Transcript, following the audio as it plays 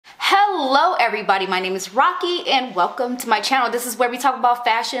Hello everybody, my name is Rocky and welcome to my channel. This is where we talk about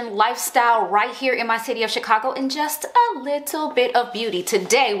fashion, lifestyle right here in my city of Chicago and just a little bit of beauty.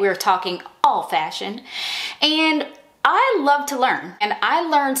 Today we're talking all fashion and I love to learn, and I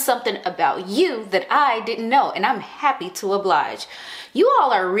learned something about you that I didn't know, and I'm happy to oblige. You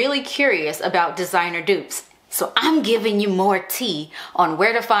all are really curious about designer dupes. So I'm giving you more tea on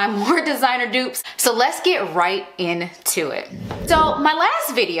where to find more designer dupes. So let's get right into it. So my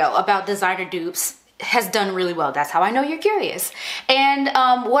last video about designer dupes has done really well. That's how I know you're curious. And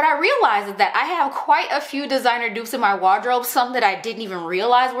what I realized is that I have quite a few designer dupes in my wardrobe, some that I didn't even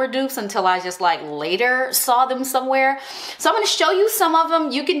realize were dupes until I just like later saw them somewhere. So I'm gonna show you some of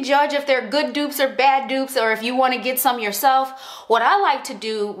them. You can judge if they're good dupes or bad dupes, or if you wanna get some yourself. What I like to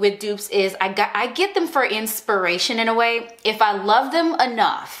do with dupes is I get them for inspiration in a way. If I love them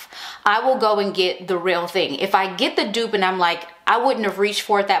enough, I will go and get the real thing. If I get the dupe and I'm like, I wouldn't have reached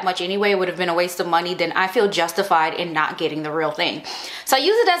for it that much anyway, it would have been a waste of money, then I feel justified in not getting the real thing. So I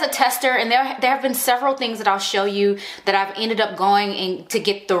use it as a tester, and there have been several things that I'll show you that I've ended up going in to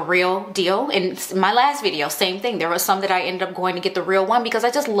get the real deal. In my last video, same thing. There was some that I ended up going to get the real one because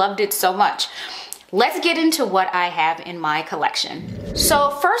I just loved it so much. Let's get into what I have in my collection. So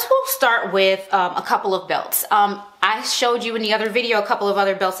first we'll start with a couple of belts. I showed you in the other video a couple of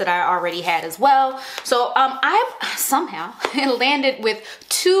other belts that I already had as well. So I somehow landed with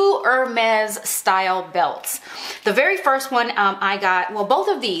two Hermes style belts. The very first one I got, well, both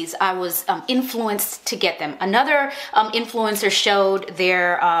of these I was influenced to get them. Another influencer showed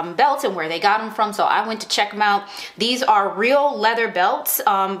their belts and where they got them from, so I went to check them out. These are real leather belts,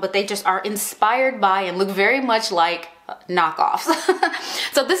 but they just are inspired by and look very much like knockoffs.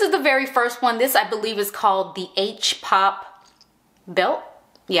 So this is the very first one. This I believe is called the H-Pop belt.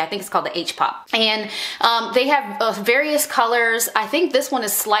 Yeah, I think it's called the H-Pop. And they have various colors. I think this one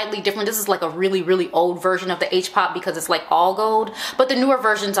is slightly different. This is like a really, really old version of the H-Pop because it's like all gold. But the newer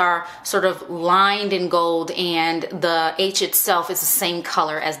versions are sort of lined in gold, and the H itself is the same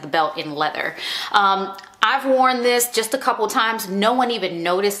color as the belt in leather. I've worn this just a couple times. No one even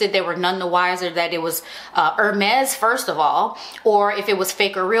noticed it. They were none the wiser that it was Hermes, first of all, or if it was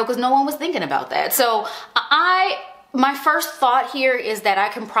fake or real, because no one was thinking about that. So my first thought here is that I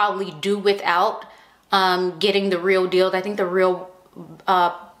can probably do without getting the real deal. I think the real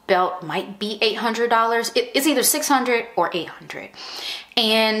belt might be $800. It's either $600 or $800.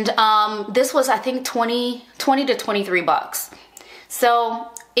 And this was, I think, 20 to 23 bucks. So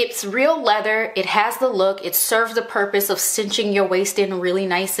it's real leather. It has the look. It serves the purpose of cinching your waist in really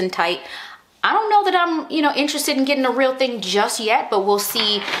nice and tight. I don't know that I'm, interested in getting a real thing just yet, but we'll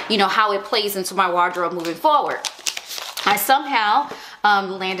see, how it plays into my wardrobe moving forward. I somehow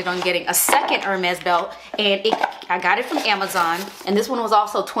landed on getting a second Hermes belt, and I got it from Amazon, and this one was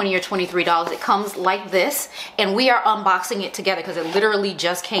also $20 or $23. It comes like this, and we are unboxing it together because it literally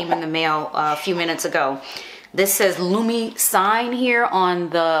just came in the mail a few minutes ago. This says Lumi sign here on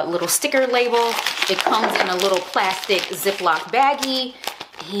the little sticker label. It comes in a little plastic Ziploc baggie.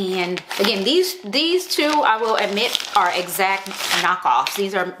 And again, these two, I will admit, are exact knockoffs.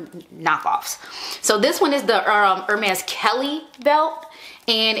 These are knockoffs. So this one is the Hermes Kelly belt,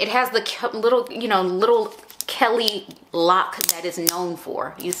 and it has the little Kelly lock that is known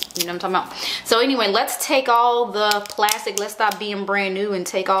for. You know what I'm talking about? So anyway, let's take all the plastic. Let's stop being brand new and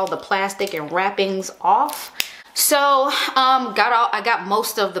take all the plastic and wrappings off. So I got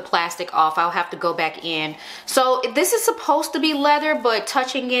most of the plastic off. I'll have to go back in. So this is supposed to be leather, but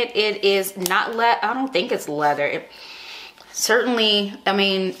touching it, it is not leather. I don't think it's leather. Certainly, I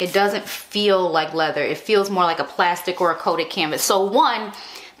mean, it doesn't feel like leather. It feels more like a plastic or a coated canvas. So one,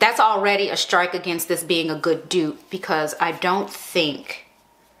 that's already a strike against this being a good dupe, because I don't think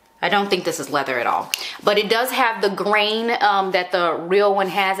this is leather at all. But it does have the grain that the real one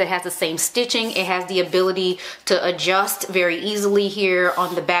has. It has the same stitching. It has the ability to adjust very easily here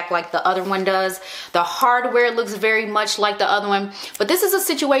on the back like the other one does. The hardware looks very much like the other one. But this is a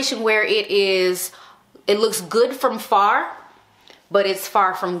situation where it looks good from far, but it's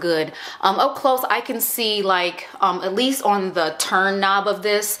far from good. Up close, I can see, like, at least on the turn knob of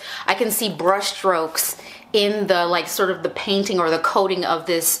this, I can see brush strokes in the, like, sort of the painting or the coating of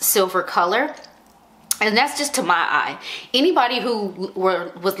this silver color. And that's just to my eye. Anybody who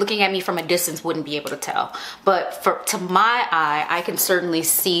was looking at me from a distance wouldn't be able to tell. But to my eye, I can certainly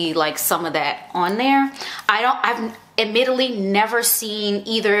see like some of that on there. I've admittedly never seen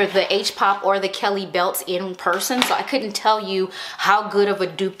either the H-Pop or the Kelly belts in person, so I couldn't tell you how good of a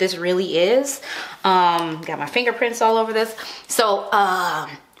dupe this really is. Got my fingerprints all over this. So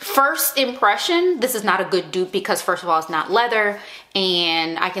first impression, this is not a good dupe because first of all, it's not leather,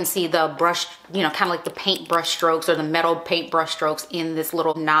 and I can see the brush, you know, kind of like the paint brush strokes or the metal paint brush strokes in this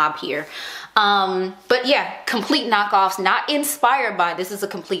little knob here. But yeah, complete knockoffs, not inspired by, this is a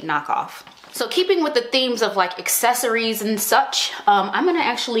complete knockoff. So keeping with the themes of like accessories and such, I'm gonna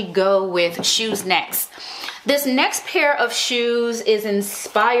actually go with shoes next. This next pair of shoes is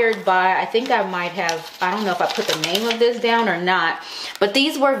inspired by, I think I might have, I don't know if I put the name of this down or not, but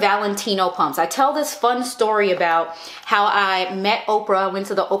these were Valentino pumps. I tell this fun story about how I met Oprah. I went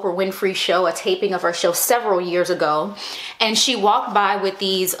to the Oprah Winfrey show, a taping of her show several years ago, and she walked by with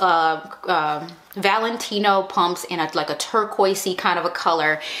these Valentino pumps in like a turquoisey kind of a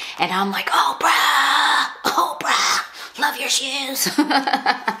color, and I'm like, Oprah, Oprah, love your shoes.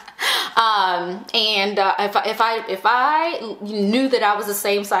 If I knew that I was the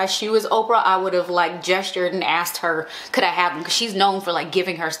same size shoe as Oprah, I would have like gestured and asked her, could I have them? Because she's known for like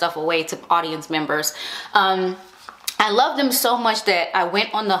giving her stuff away to audience members. I love them so much that I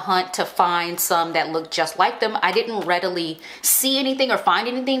went on the hunt to find some that looked just like them. I didn't readily see anything or find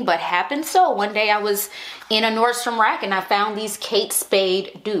anything, but happened so. One day I was in a Nordstrom rack and I found these Kate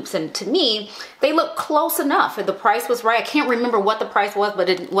Spade dupes, and to me, they look close enough. The price was right. I can't remember what the price was, but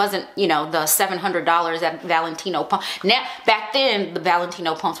it wasn't, you know, the $700 that Valentino pump. Now, back then, the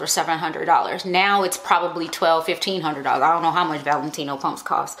Valentino pumps were $700. Now it's probably $1,200, $1,500. I don't know how much Valentino pumps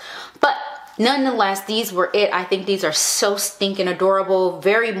cost, but nonetheless, these were it. I think these are so stinking adorable,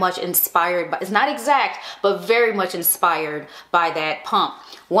 very much inspired by, it's not exact, but very much inspired by that pump.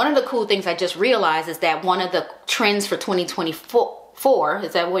 One of the cool things I just realized is that one of the trends for 2024,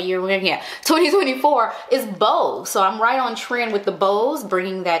 is that what you're wearing? Yeah, 2024 is bows. So I'm right on trend with the bows,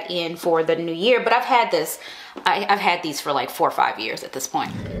 bringing that in for the new year. But I've had this, I've had these for like 4 or 5 years at this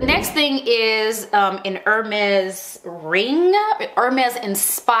point. Next thing is an Hermes ring, Hermes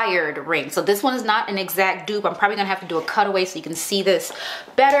inspired ring. So this one is not an exact dupe. I'm probably gonna have to do a cutaway so you can see this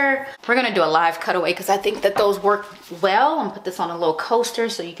better. We're gonna do a live cutaway because I think that those work well. I'm gonna put this on a little coaster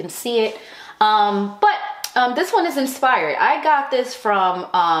so you can see it. This one is inspired. I got this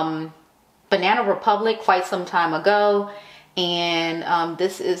from Banana Republic quite some time ago. And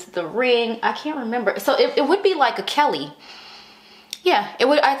this is the ring. I can't remember. So it would be like a Kelly. Yeah, it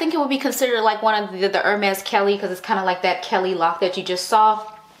would. I think it would be considered like one of the Hermes Kelly, because it's kind of like that Kelly lock that you just saw.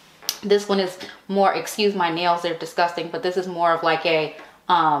 This one is more, excuse my nails, they're disgusting, but this is more of like a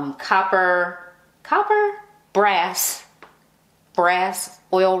brass,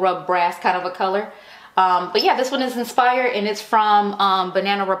 oil rub brass kind of a color. But yeah, this one is inspired and it's from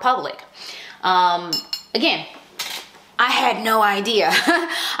Banana Republic. Again, I had no idea.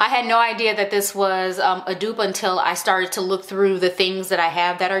 I had no idea that this was a dupe until I started to look through the things that I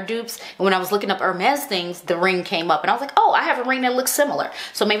have that are dupes. And when I was looking up Hermes things, the ring came up and I was like, oh, I have a ring that looks similar.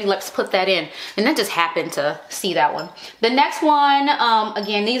 So maybe let's put that in. And then just happened to see that one. The next one,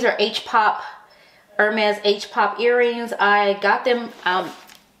 again, these are Hermes H-pop earrings. I got them,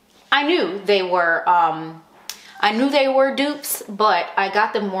 I knew they were dupes, but I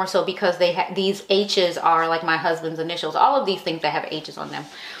got them more so because they had these H's are like my husband's initials. All of these things that have H's on them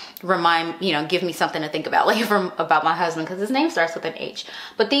give me something to think about, like about my husband, because his name starts with an H.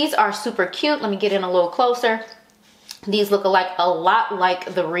 But these are super cute. Let me get in a little closer. These look like a lot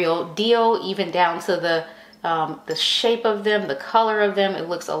like the real deal, even down to the shape of them, the color of them. It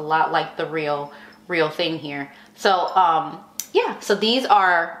looks a lot like the real thing here. So yeah, so these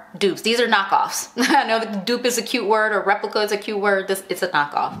are dupes. These are knockoffs. I know the dupe is a cute word, or replica is a cute word. It's a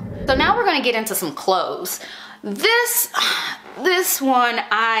knockoff. So now we're gonna get into some clothes. This one,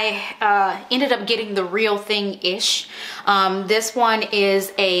 I ended up getting the real thing-ish. This one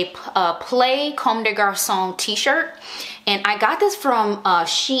is a play Comme des Garçons t-shirt. And I got this from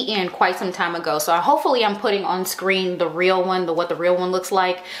Shein quite some time ago. So hopefully I'm putting on screen the real one, what the real one looks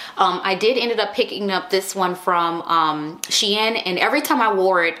like. I did ended up picking up this one from Shein, and every time I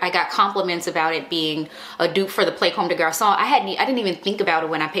wore it, I got compliments about it being a dupe for the play Comme des Garçons. I didn't even think about it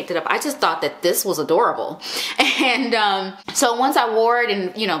when I picked it up. I just thought that this was adorable. And so once I wore it,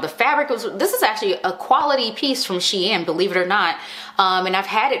 and the fabric this is actually a quality piece from Shein, believe it or not. And I've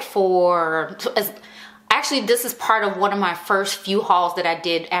had it for, actually, this is part of one of my first few hauls that I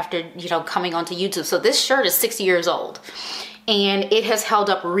did after, coming onto YouTube. So this shirt is 6 years old and it has held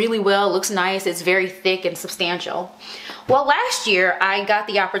up really well. It looks nice. It's very thick and substantial. Well, last year I got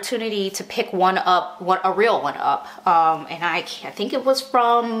the opportunity to pick one up, a real one up. And I think it was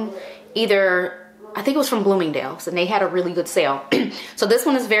from either I think it was from Bloomingdale's, and they had a really good sale. So this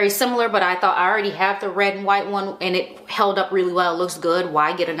one is very similar, but I thought I already have the red and white one and it held up really well. It looks good.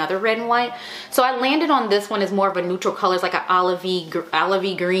 Why get another red and white? So I landed on this one. Is more of a neutral color. It's like an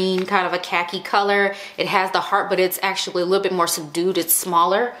olivey green, kind of a khaki color. It has the heart, but it's actually a little bit more subdued. It's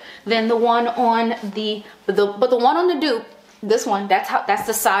smaller than the one on but the one on the dupe, this one, that's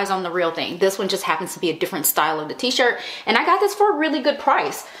the size on the real thing. This one just happens to be a different style of the t-shirt, and I got this for a really good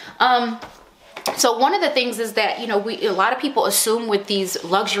price. So one of the things is that, you know, a lot of people assume with these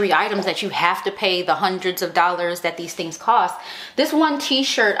luxury items that you have to pay the hundreds of dollars that these things cost. This one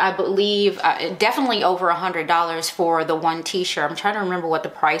t-shirt, I believe, definitely over $100 for the one t-shirt. I'm trying to remember what the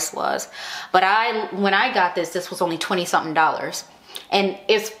price was, but when I got this was only 20-something dollars. And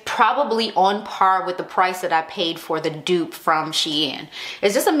it's probably on par with the price that I paid for the dupe from Shein.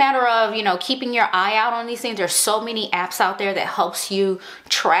 It's just a matter of, you know, keeping your eye out on these things. There's so many apps out there that helps you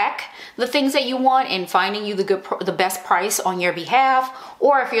track the things that you want and finding you the best price on your behalf.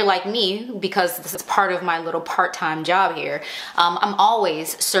 Or if you're like me, because this is part of my little part-time job here, I'm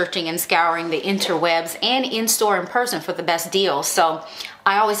always searching and scouring the interwebs and in-store in person for the best deals. So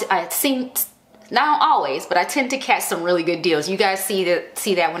not always, but I tend to catch some really good deals. You guys see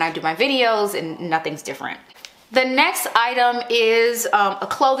that when I do my videos, and nothing's different. The next item is a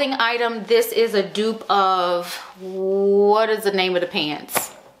clothing item. This is a dupe of, what is the name of the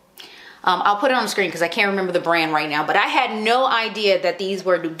pants? I'll put it on the screen because I can't remember the brand right now, but I had no idea that these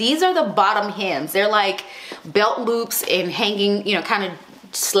were dupes. These are the bottom hems. They're like belt loops and hanging, you know, kind of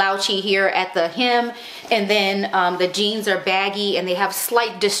slouchy here at the hem, and then the jeans are baggy and they have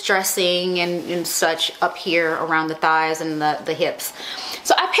slight distressing and such up here around the thighs and the hips.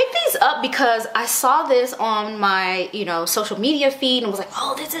 So I picked these up because I saw this on my, you know, social media feed and was like,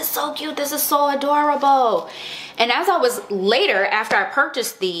 oh, this is so cute, this is so adorable. And as I was later, after I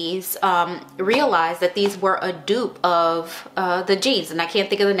purchased these, realized that these were a dupe of the jeans, and I can't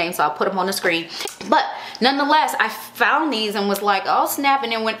think of the name, so I'll put them on the screen. But nonetheless, I found these and was like, oh snap.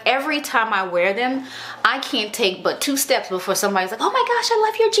 And then every time I wear them, I can't take but 2 steps before somebody's like, oh my gosh, I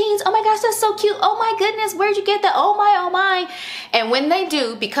love your jeans. Oh my gosh, that's so cute. Oh my goodness, where'd you get that? Oh my, oh my. And when they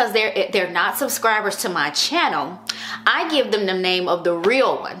do, because they're not subscribers to my channel, I give them the name of the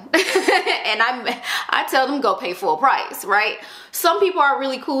real one. And I tell them go pay full price, right? Some people are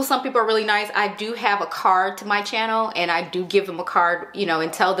really cool, some people are really nice. I do have a card to my channel, and I do give them a card, you know,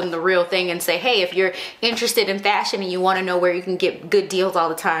 and tell them the real thing and say, hey, if you're interested in fashion and you want to know where you can get good deals all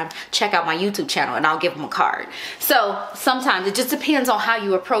the time, check out my YouTube channel, and I'll give them a card. So sometimes it just depends on how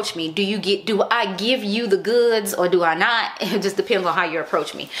you approach me. Do I give you the goods or do I not? It just depends on how you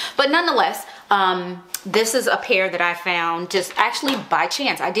approach me. But nonetheless, this is a pair that I found just actually by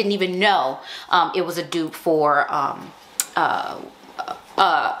chance. I didn't even know it was a dupe for a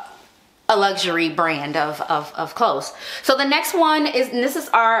luxury brand of clothes. So the next one is, and this is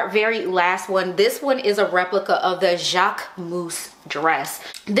our very last one. This one is a replica of the Jacquemus dress.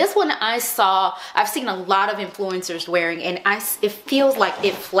 This one I've seen a lot of influencers wearing, and it feels like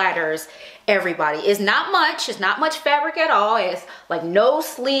it flatters everybody. It's not much fabric at all. It's like no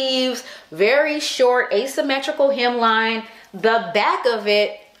sleeves, very short asymmetrical hemline. The back of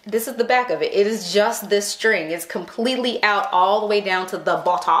it, this is the back of it. It is just this string. It's completely out all the way down to the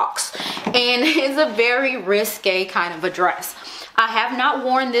buttocks, and it's a very risque kind of a dress. I have not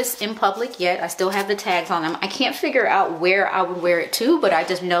worn this in public yet. I still have the tags on them. I can't figure out where I would wear it to, but I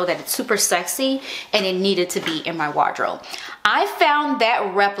just know that it's super sexy and it needed to be in my wardrobe. I found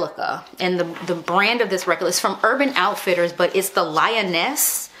that replica, and the brand of this replica is from Urban Outfitters, but it's the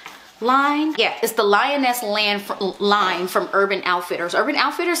Lioness line. Yeah, it's the Lioness line from Urban Outfitters. Urban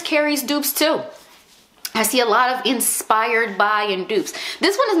Outfitters carries dupes too. I see a lot of inspired by and dupes.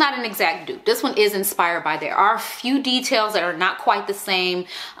 This one is not an exact dupe. This one is inspired by. There are a few details that are not quite the same,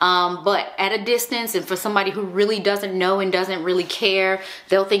 but at a distance, and for somebody who really doesn't know and doesn't really care,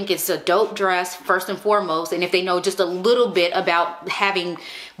 they'll think it's a dope dress first and foremost. And if they know just a little bit about having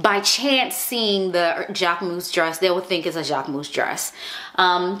by chance seeing the Jacquemus dress, they will think it's a Jacquemus dress.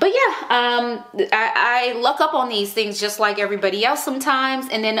 But yeah, I luck up on these things just like everybody else sometimes,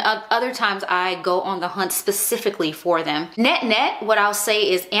 and then other times I go on the hunt specifically for them. Net, what I'll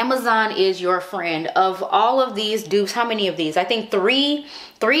say is Amazon is your friend. Of all of these dupes, how many of these? I think three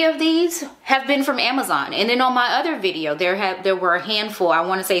of these have been from Amazon. And then on my other video, there were a handful, I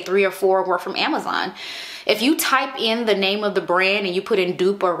want to say 3 or 4 were from Amazon. If you type in the name of the brand and you put in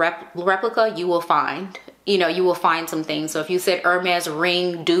dupe or replica, you will find, you will find some things. So if you said Hermes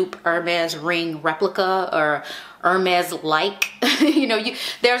ring dupe, Hermes ring replica, or Hermes like. You know,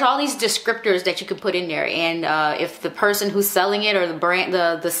 there's all these descriptors that you can put in there, and if the person who's selling it or the brand,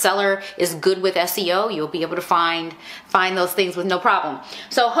 the seller is good with SEO, you'll be able to find those things with no problem.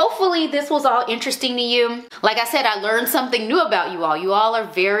 So hopefully this was all interesting to you. Like I said, I learned something new about you all. You all are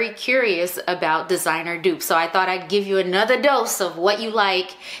very curious about designer dupes, so I thought I'd give you another dose of what you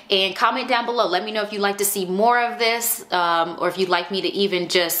like. And comment down below, let me know if you'd like to see more of this, or if you'd like me to even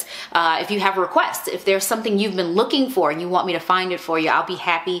just if you have requests, if there's something you've been looking for and you want me to find it for you, I'll be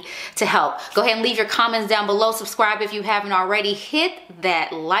happy to help. Go ahead and leave your comments down below. Subscribe if you haven't already. Hit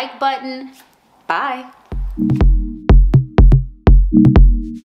that like button. Bye.